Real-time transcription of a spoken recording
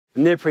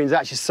Neoprene is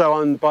actually so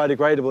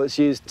unbiodegradable it's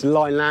used to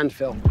line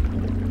landfill.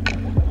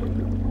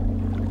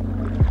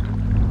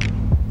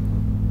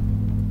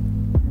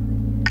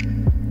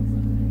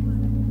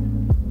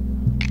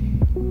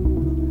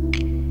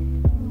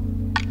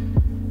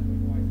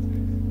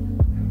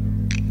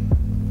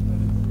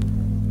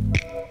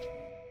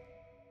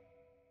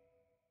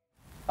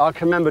 I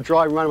can remember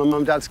driving around in my mum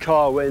and dad's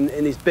car in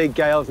these big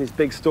gales and these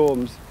big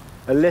storms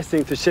and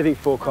listening to shipping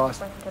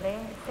forecasts.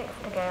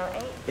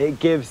 It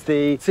gives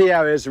the sea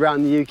areas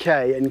around the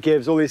UK and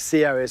gives all these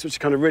sea areas,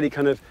 which are really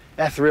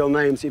ethereal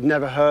names you've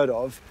never heard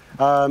of,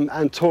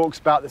 and talks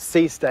about the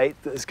sea state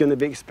that's going to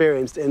be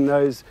experienced in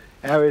those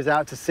areas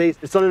out to sea.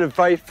 It's done in a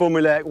very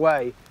formulaic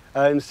way.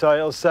 And so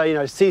it'll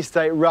say, sea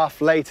state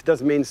rough later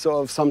doesn't mean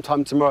sort of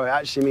sometime tomorrow. It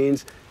actually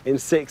means in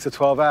 6 or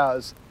 12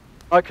 hours.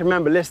 I can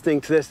remember listening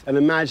to this and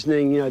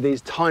imagining,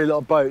 these tiny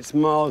little boats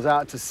miles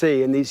out to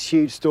sea in these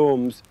huge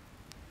storms.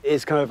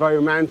 It's very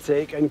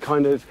romantic and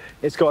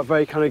it's got a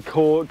very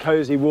cool,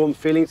 cosy, warm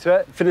feeling to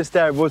it.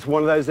 Finisterre was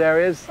one of those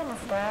areas.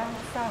 Finisterre,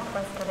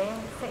 southwesterly,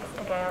 6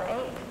 to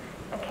gale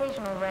 8,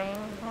 occasional rain,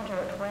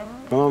 moderate wind.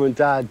 My mum and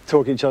dad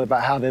talking to each other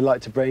about how they like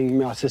to bring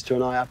my sister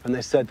and I up, and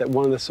they said that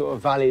one of the sort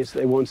of values that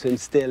they wanted to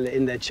instill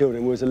in their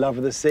children was a love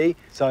of the sea.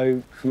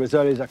 So from as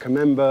early as I can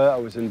remember, I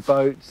was in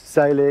boats,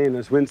 sailing, I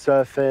was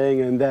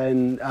windsurfing, and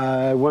then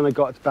when I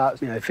got to about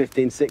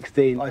 15,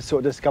 16, I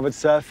sort of discovered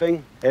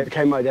surfing. It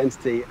became my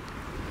identity.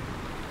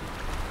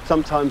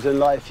 Sometimes in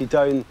life you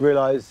don't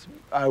realise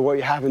what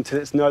you have until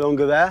it's no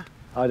longer there.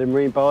 I did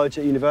marine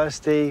biology at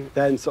university,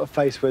 then sort of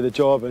faced with a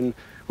job and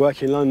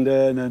working in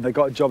London, and I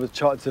got a job as a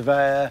chartered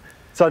surveyor.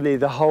 Suddenly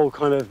the whole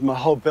my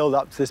whole build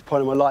up to this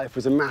point in my life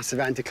was a massive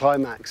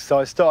anticlimax. So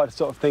I started to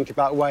sort of think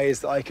about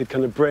ways that I could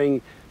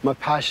bring my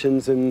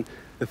passions and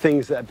the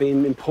things that have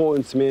been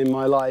important to me in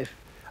my life.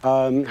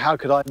 How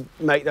could I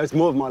make those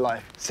more of my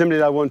life?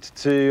 Similarly, I wanted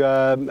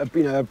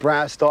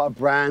to start a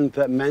brand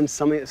that meant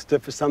something, that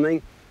stood for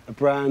something. A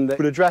brand that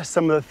would address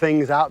some of the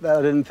things out there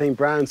I didn't think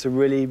brands were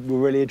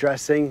really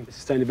addressing.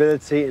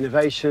 Sustainability,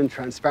 innovation,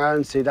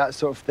 transparency, that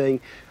sort of thing.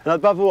 And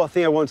above all, I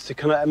think I wanted to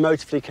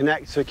emotively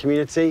connect to a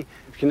community,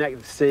 connect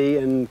with the sea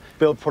and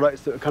build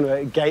products that were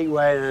a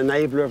gateway and an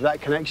enabler of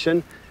that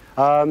connection.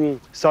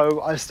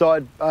 So I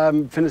started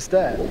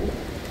Finisterre.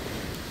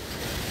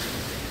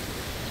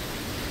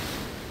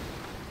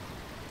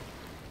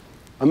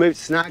 I moved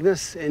to St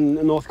Agnes in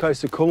the north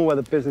coast of Cornwall, where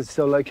the business is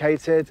still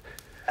located,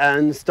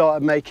 and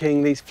started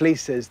making these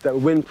fleeces that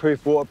were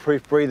windproof,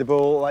 waterproof,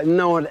 breathable.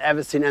 No one had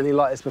ever seen anything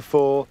like this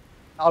before.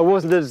 I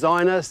wasn't a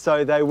designer,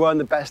 so they weren't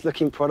the best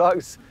looking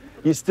products.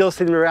 You still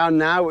see them around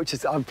now,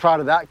 I'm proud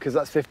of that, because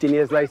that's 15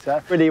 years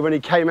later. Really, when you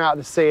came out of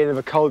the sea and of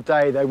a cold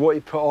day, they're what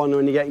you put on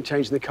when you're getting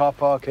changed in the car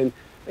park, and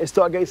it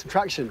started getting some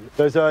traction.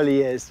 Those early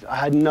years, I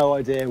had no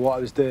idea what I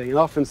was doing. And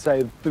I often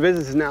say, the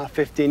business is now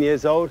 15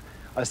 years old.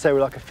 I say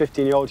we're like a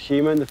 15-year-old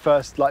human. The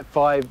first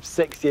 5,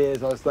 6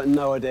 years, I was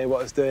no idea what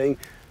I was doing.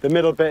 The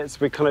middle bits,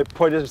 we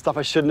probably did some stuff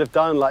I shouldn't have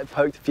done, like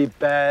poked a few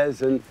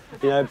bears and,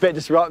 a bit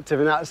disruptive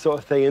and that sort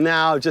of thing. And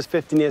now, just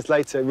 15 years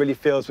later, it really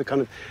feels we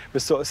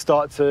sort of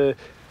start to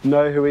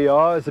know who we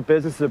are as a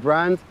business, as a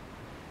brand.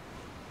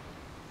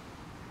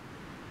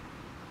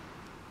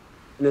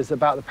 And it's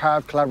about the power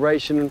of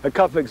collaboration. A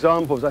couple of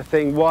examples, I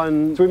think.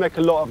 One, so we make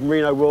a lot of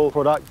merino wool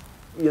product.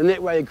 The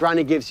knitwear your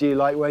granny gives you,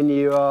 when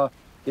you are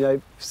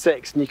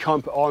 6 and you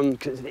can't put on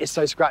because it's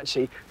so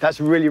scratchy. That's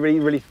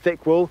really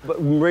thick wool.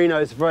 But merino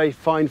is very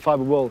fine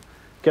fibre wool.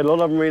 Get a lot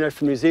of merino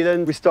from New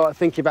Zealand. We started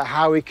thinking about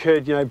how we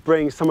could,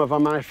 bring some of our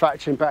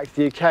manufacturing back to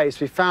the UK.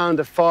 So we found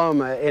a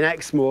farmer in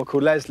Exmoor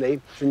called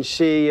Leslie, and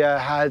she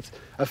had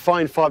a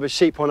fine fibre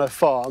sheep on her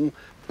farm,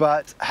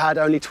 but had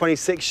only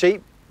 26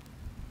 sheep.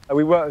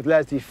 We worked with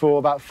Leslie for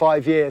about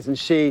 5 years, and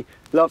she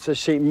loves her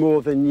sheep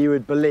more than you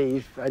would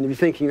believe. And if you're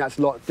thinking that's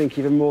a lot, think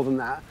even more than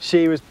that.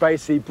 She was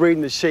basically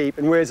breeding the sheep,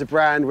 and we as a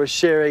brand were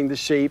shearing the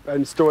sheep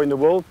and storing the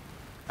wool.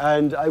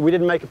 And we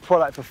didn't make a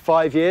product for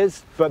 5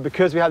 years, but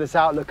because we had this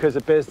outlook as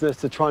a business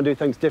to try and do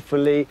things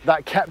differently,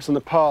 that kept us on the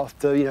path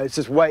to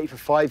just wait for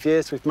 5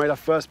 years. We've made our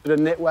first bit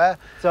of knitwear.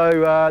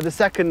 So the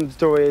second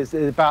story is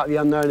about the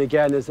unknown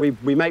again. Is we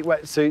make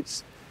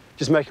wetsuits.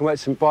 Just making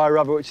wetsuits from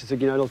bio-rubber, which is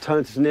an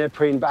alternative to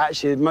neoprene, but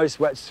actually most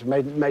wetsuits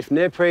are made from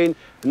neoprene.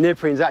 And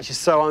neoprene is actually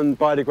so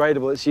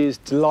unbiodegradable it's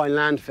used to line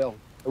landfill.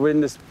 We're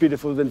in this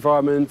beautiful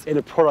environment in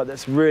a product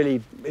that's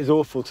is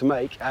awful to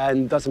make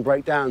and doesn't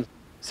break down.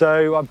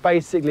 So I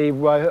basically,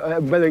 we're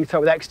linked up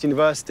with Exeter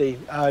University,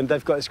 and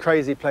they've got this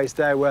crazy place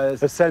there where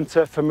there's a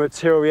centre for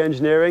material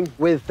re-engineering.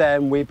 With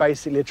them, we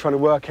basically are trying to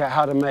work out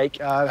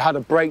how to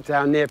break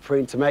down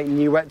neoprene to make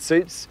new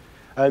wetsuits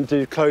and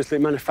do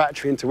closed-loop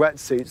manufacturing into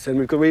wetsuits. And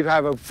we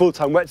have a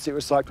full-time wetsuit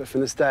recycler from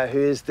Finisterre who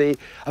is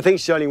I think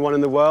she's the only one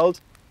in the world.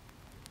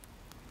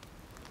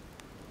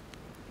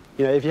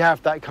 If you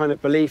have that kind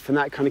of belief and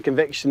that kind of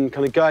conviction,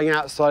 going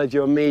outside of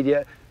your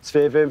immediate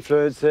sphere of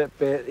influence,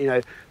 be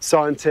it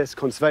scientists,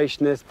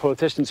 conservationists,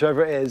 politicians,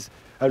 whoever it is,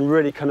 and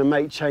really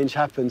make change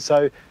happen.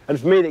 So, and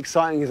for me, the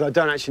exciting is I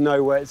don't actually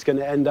know where it's going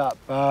to end up,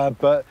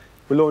 but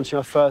we're launching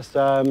our first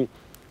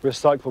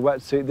recyclable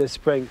wetsuit this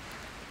spring.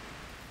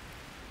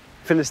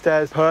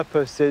 Finisterre's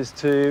purpose is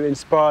to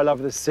inspire love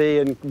of the sea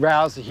and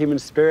rouse the human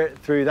spirit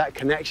through that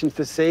connection to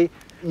the sea.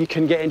 You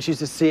can get introduced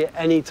to the sea at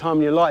any time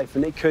in your life,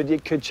 and it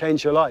could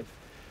change your life.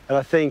 And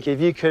I think if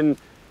you can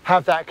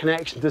have that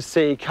connection to the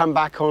sea, come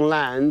back on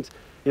land,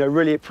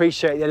 really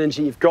appreciate the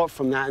energy you've got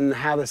from that and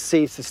how the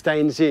sea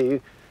sustains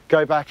you,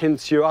 go back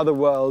into your other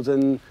world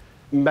and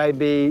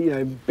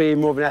maybe be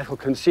more of an ethical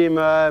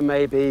consumer,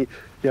 maybe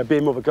be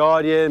more of a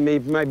guardian,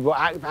 maybe more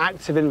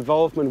active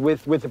involvement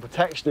with the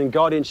protection and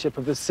guardianship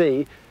of the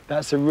sea.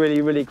 That's a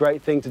really, really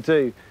great thing to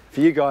do.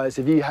 For you guys,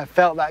 if you have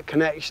felt that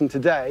connection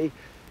today,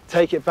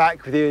 take it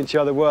back with you into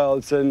your other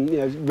worlds and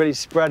really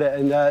spread it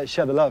and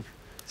share the love.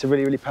 It's a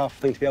really, really powerful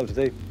thing to be able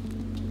to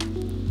do.